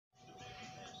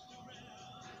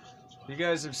You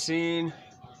guys have seen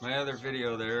my other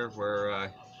video there where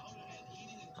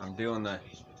I'm doing the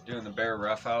bear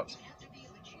roughouts,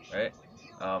 right?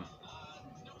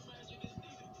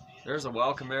 There's a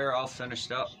welcome bear all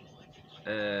finished up.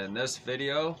 In this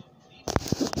video,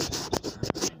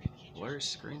 blurry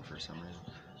screen for some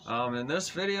reason. In this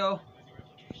video,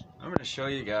 I'm going to show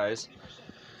you guys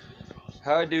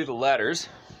how I do the letters,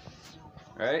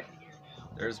 right?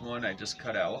 There's one I just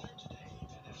cut out.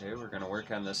 Okay, we're going to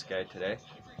work on this guy today,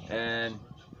 and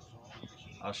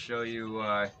I'll show you,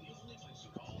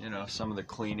 you know, some of the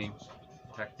cleaning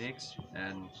techniques,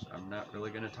 and I'm not really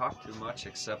going to talk too much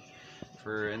except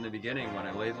for in the beginning when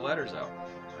I lay the letters out.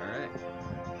 Alright.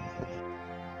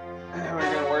 We're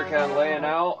going to work on laying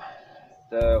out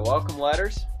the welcome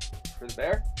letters for the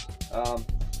bear.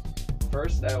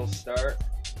 First I will start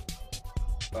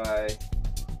by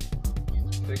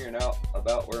figuring out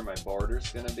about where my border is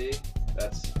going to be.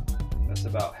 That's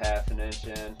about half an inch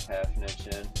in, half an inch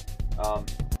in.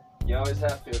 You always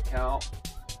have to account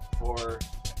for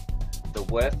the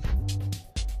width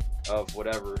of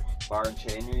whatever bar and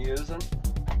chain you're using.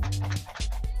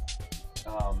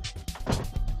 Oh,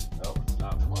 it's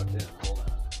not plugged in. Hold on.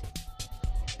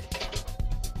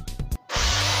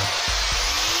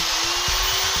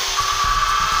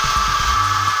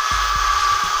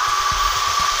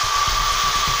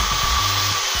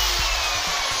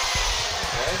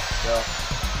 Okay, so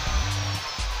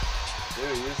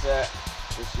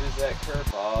just use that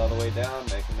curve all the way down,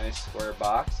 make a nice square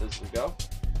box as we go.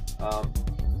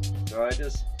 So I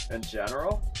just, in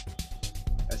general,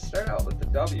 I start out with the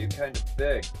W kind of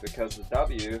big because the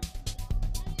W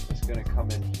is going to come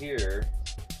in here.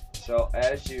 So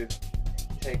as you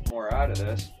take more out of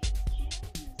this,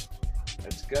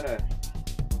 it's gonna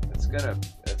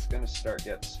start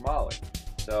getting smaller.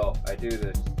 So I do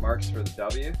the marks for the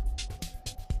W,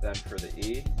 then for the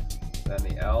E, then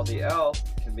the L. The L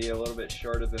can be a little bit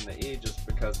shorter than the E just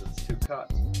because it's two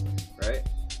cuts, right?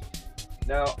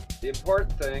 Now, the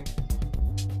important thing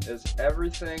is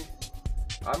everything,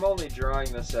 I'm only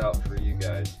drawing this out for you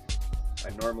guys.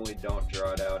 I normally don't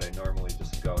draw it out, I normally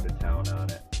just go to town on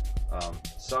it.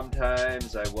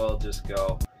 Sometimes I will just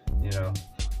go, you know,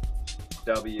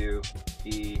 W,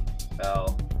 E,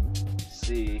 L,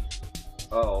 C,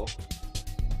 O.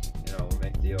 You know, we'll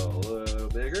make the O a little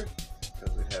bigger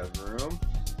because we have room.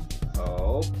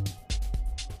 O,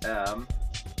 M,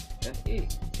 and E.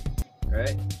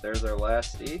 Right? There's our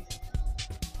last E.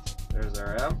 There's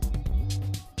our M.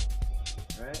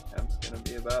 Right? M's going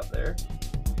to be about there.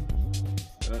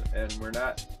 And we're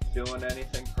not doing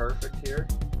anything perfect here.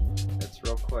 It's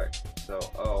real quick. So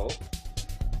O.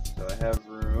 So I have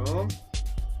room.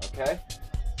 Okay?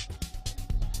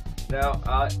 Now,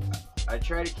 I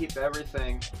try to keep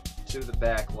everything to the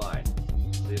back line.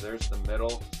 See, there's the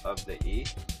middle of the E.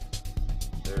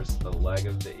 There's the leg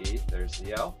of the E. There's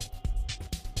the L.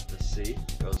 The C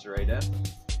goes right in.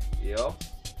 The O,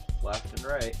 left and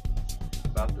right,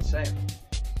 about the same.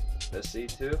 This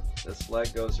E2, this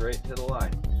leg goes right to the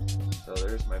line. So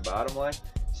there's my bottom line.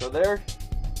 So there,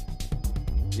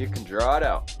 you can draw it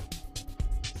out.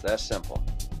 It's that simple.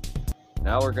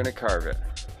 Now we're going to carve it.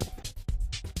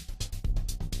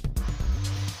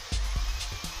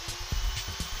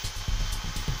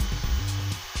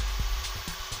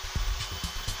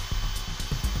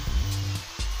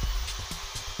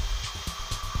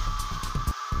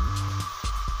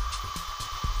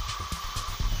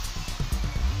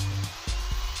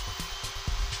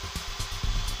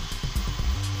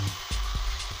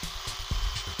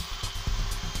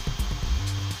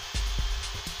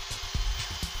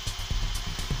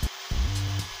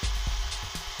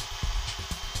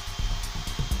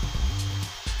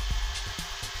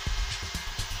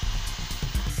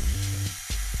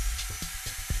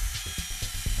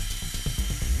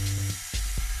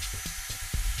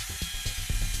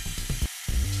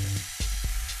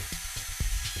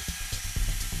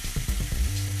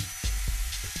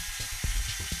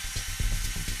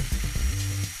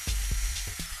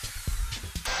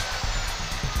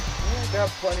 Got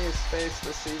plenty of space.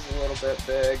 This is a little bit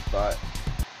big, but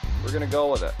we're gonna go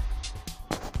with it.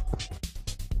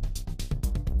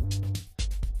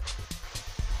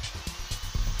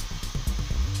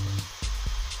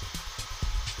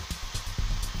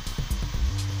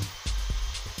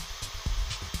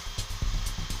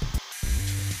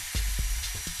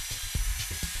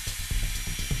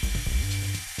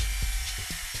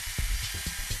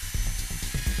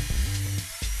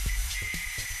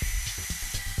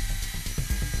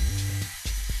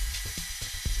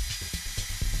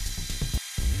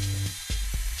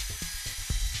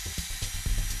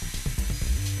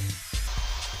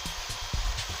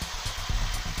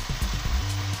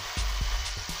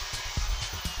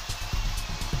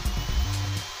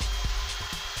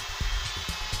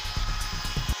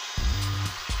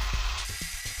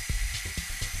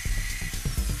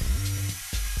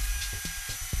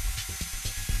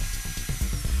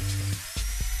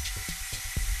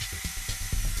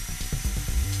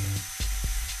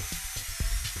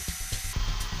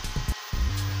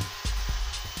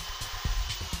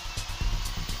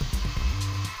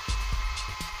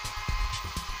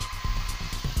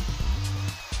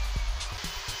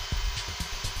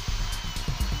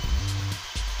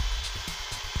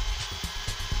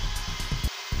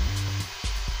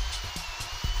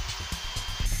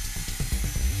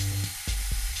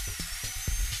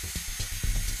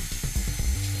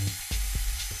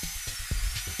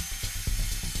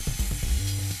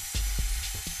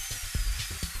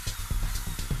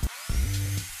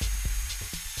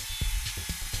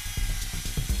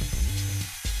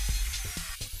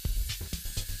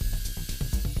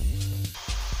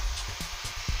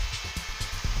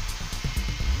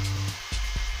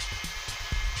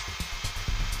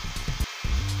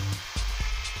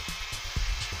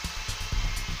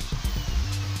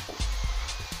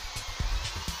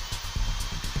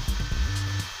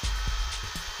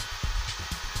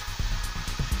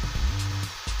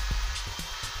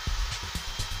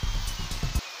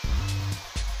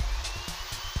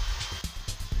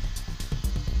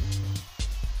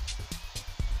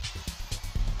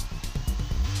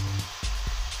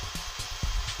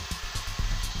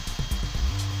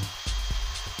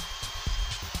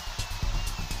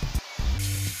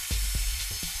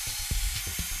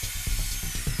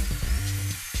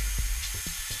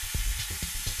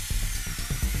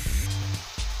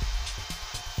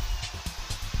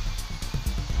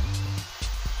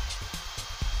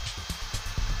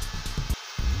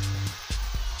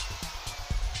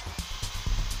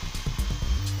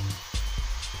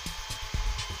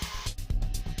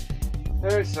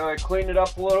 Alright, so I cleaned it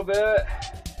up a little bit.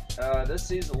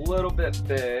 This E's a little bit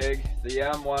big. The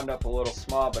M wound up a little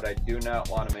small, but I do not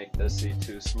want to make this E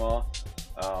too small.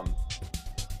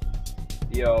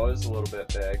 EO is a little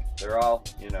bit big. They're all,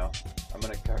 you know, I'm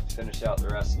going to finish out the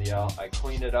rest of the L. I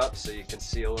cleaned it up so you can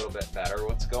see a little bit better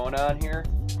what's going on here.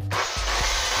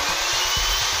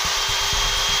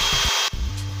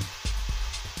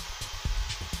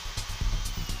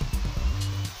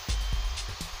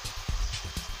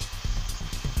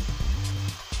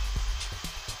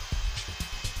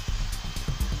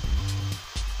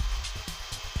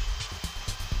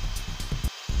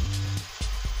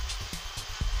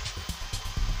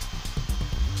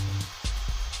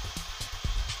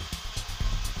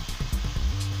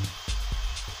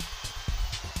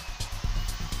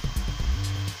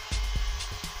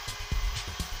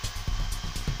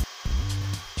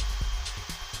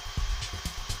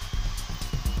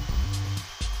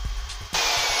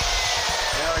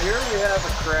 Here we have a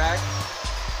crack.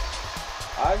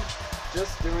 I'm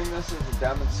just doing this as a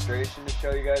demonstration to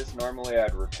show you guys. Normally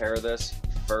I'd repair this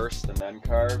first and then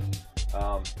carve,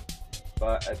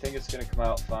 but I think it's going to come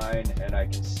out fine, and I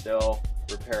can still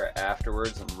repair it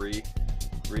afterwards and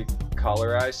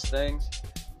recolorize things.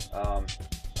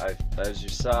 As you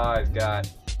saw, I've got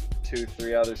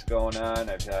 2-3 others going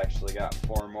on. I've actually got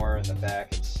 4 more in the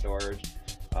back in storage.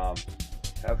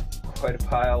 Have quite a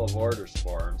pile of orders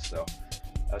for them, so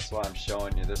that's why I'm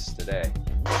showing you this today.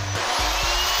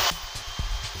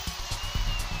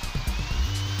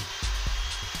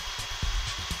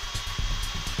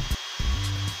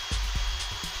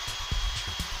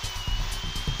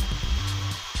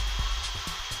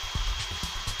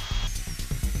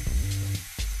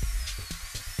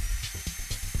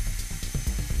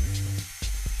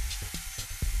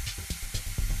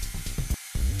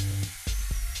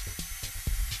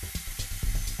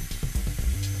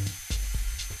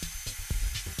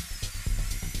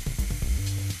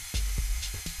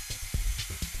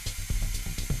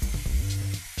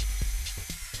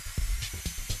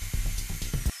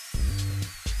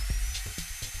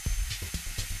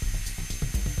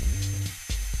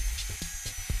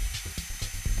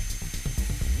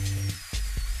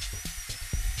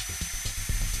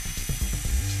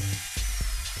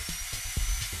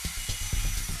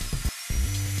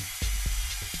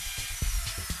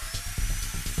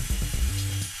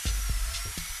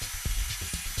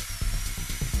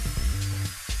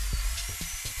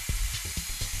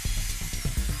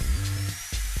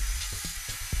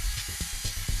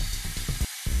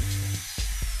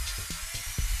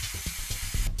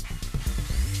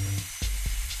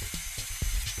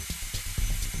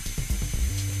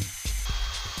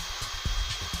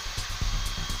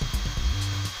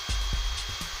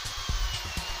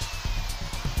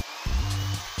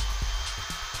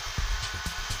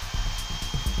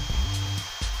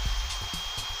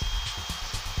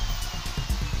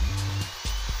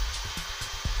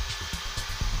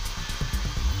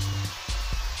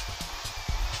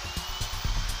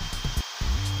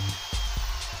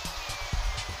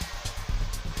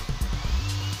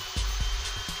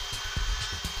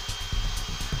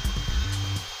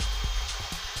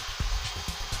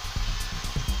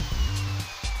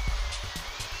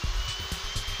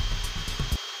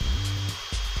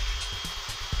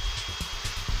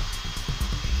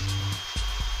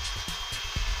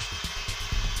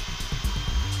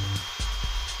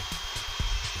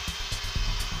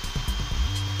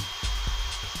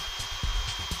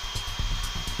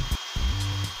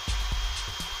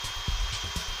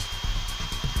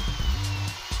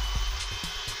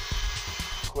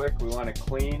 Quick, we want to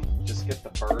clean, just get the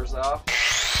burrs off.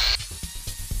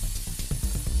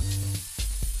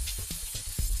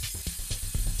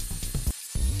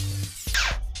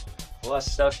 The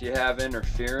less stuff you have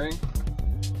interfering,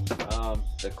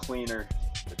 the cleaner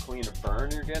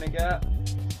burn you're gonna get.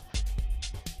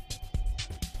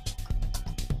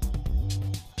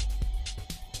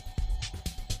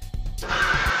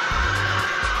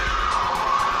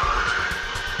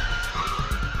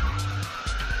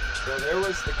 So there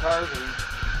was the carving.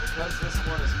 Because this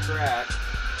one is cracked,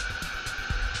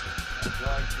 I'm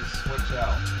going to switch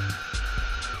out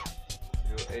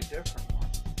to a different one.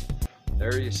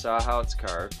 There you saw how it's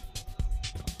carved.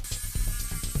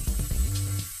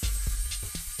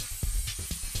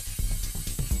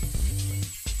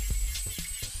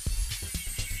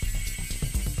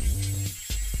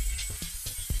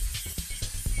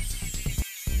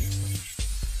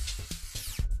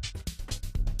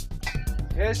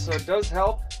 Okay, so it does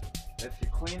help if you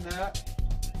clean that,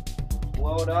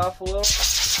 blow it off a little.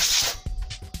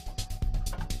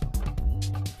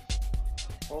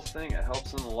 Whole thing, it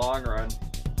helps in the long run.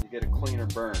 You get a cleaner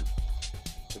burn.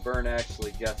 The burn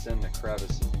actually gets in the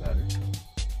crevices better.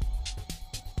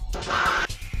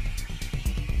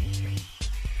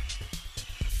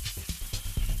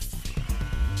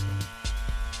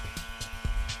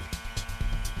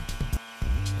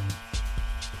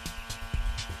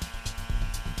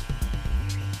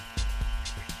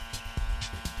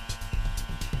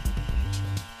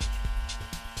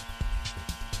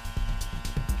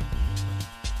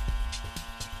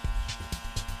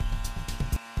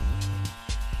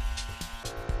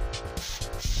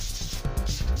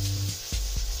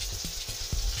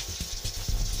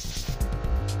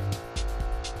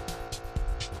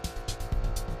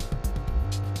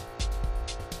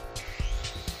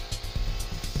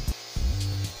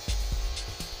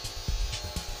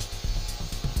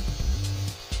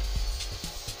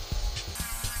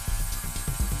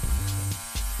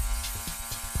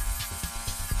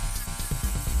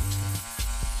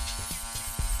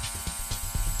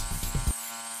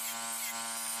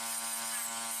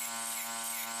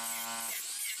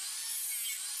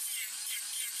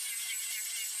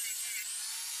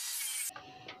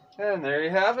 And there you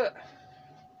have it.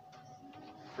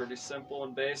 Pretty simple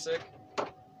and basic.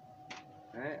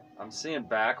 Alright, I'm seeing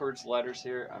backwards letters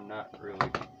here. I'm not really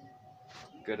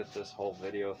good at this whole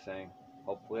video thing.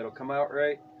 Hopefully it'll come out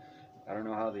right. I don't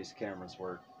know how these cameras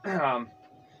work.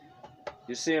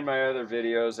 You see in my other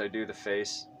videos, I do the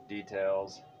face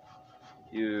details.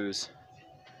 Use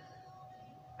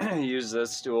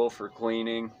this tool for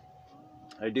cleaning.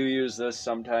 I do use this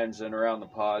sometimes in around the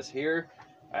paws here.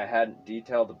 I hadn't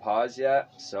detailed the paws yet,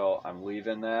 so I'm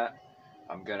leaving that.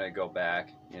 I'm gonna go back,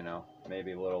 you know,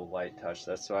 maybe a little light touch.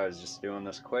 That's why I was just doing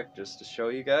this quick, just to show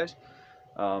you guys.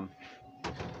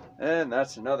 And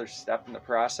that's another step in the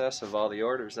process of all the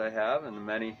orders I have and the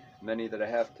many that I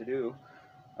have to do.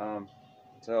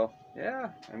 So yeah,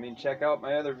 I mean, check out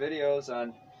my other videos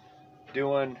on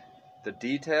doing the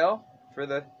detail for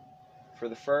the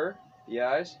fur, the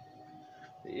eyes,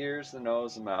 the ears, the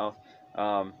nose, the mouth,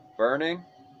 burning,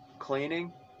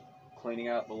 cleaning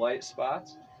out the light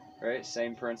spots, right?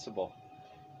 Same principle.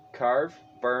 Carve,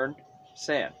 burn,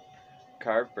 sand.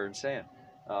 Carve, burn, sand.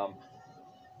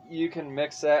 You can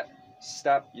mix that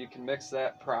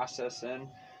process in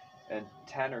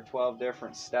 10 or 12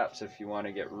 different steps if you want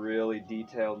to get really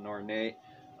detailed and ornate.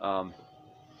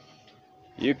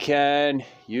 You can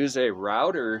use a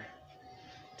router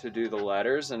to do the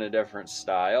letters in a different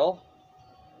style,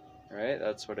 right?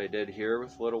 That's what I did here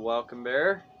with Little Welcome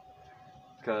Bear,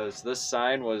 because this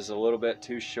sign was a little bit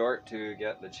too short to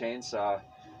get the chainsaw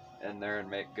in there and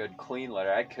make good clean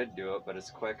letter. I could do it, but it's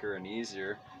quicker and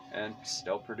easier and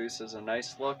still produces a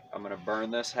nice look. I'm going to burn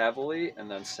this heavily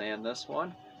and then sand this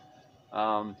one.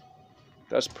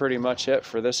 That's pretty much it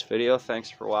for this video. Thanks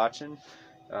for watching.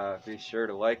 Be sure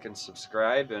to like and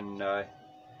subscribe and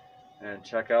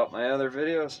check out my other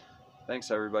videos.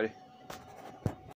 Thanks everybody.